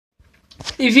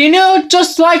If you know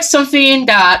just like something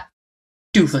that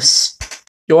doofus.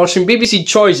 You're watching BBC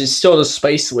Choices, still the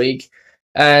Space Week.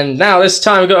 And now this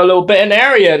time we've got a little bit in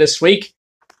area this week.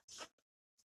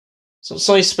 Some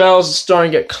sunny spells, it's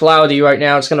starting to get cloudy right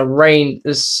now. It's going to rain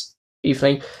this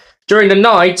evening. During the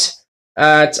night,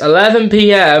 at 11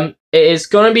 PM, it is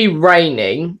going to be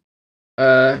raining.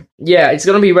 It's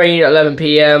going to be raining at 11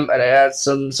 PM, and it had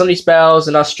some sunny spells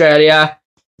in Australia.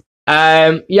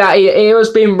 It has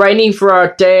been raining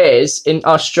for days in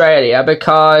Australia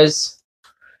because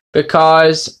there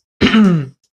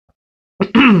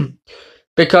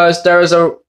is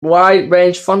a wide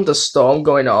range thunderstorm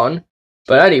going on.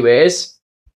 But anyways,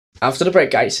 after the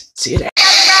break, guys, see you there.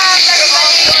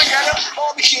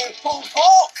 Barbecue pulled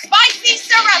pork. Spicy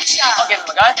sriracha. I'll give them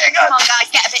a go. There you go. Come on,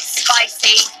 guys, get a bit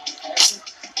spicy.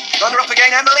 Run her up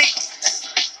again, Emily.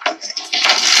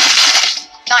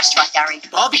 Nice try, Gary.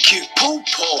 Barbecue pulled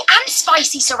pork. And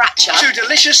spicy sriracha. 2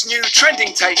 delicious new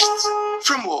trending tastes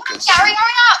from Walkers. Gary,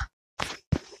 hurry up.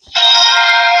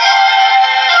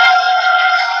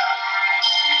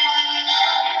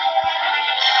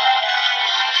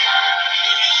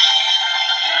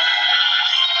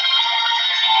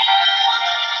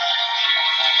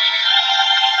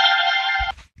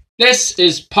 This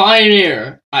is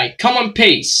Pioneer. I come on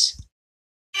peace.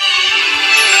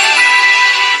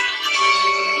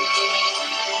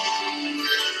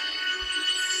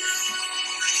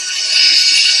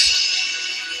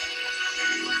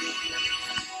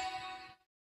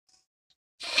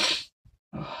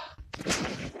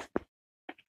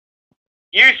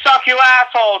 You suck your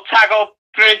asshole, Tackle.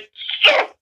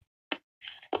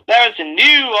 There is a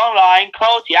new online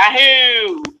called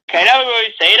Yahoo. Can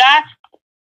everybody say that?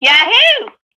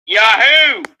 Yahoo!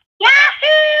 Yahoo!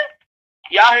 Yahoo!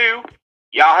 Yahoo!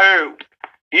 Yahoo!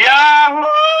 Yahoo!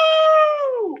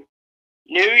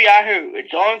 New Yahoo.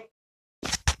 It's on.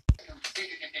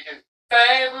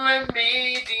 Favorite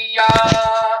media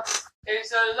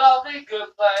is a lovely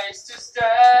good place to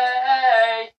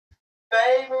stay.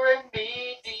 Favorite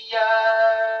media,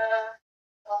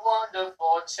 a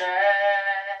wonderful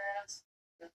chance.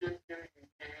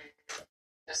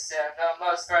 The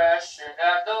cinema's fresh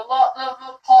and a lot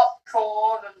of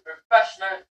popcorn and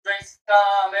refreshment drinks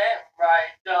coming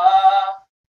right up.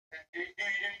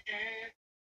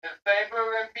 The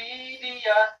favorite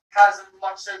media has a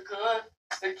much of good.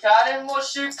 The cat and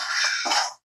worship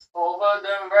over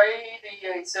the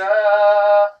radiator.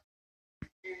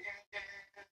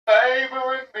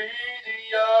 Favorite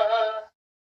media.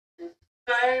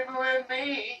 Favorite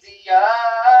media.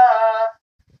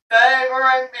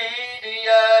 Favorite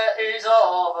media is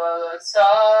over the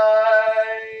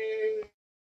time.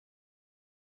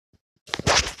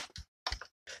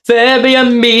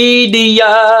 Favorite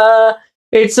media.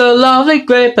 It's a lovely,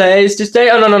 great place to stay.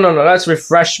 Oh, no. That's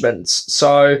refreshments.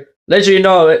 So, let you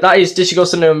know, that is Digital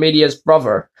Cinema Media's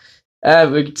brother.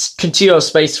 We continue our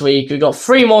Space Week. We got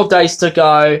 3 more days to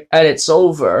go, and it's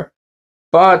over.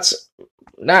 But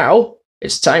now,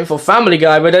 it's time for Family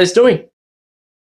Guy. What are they doing?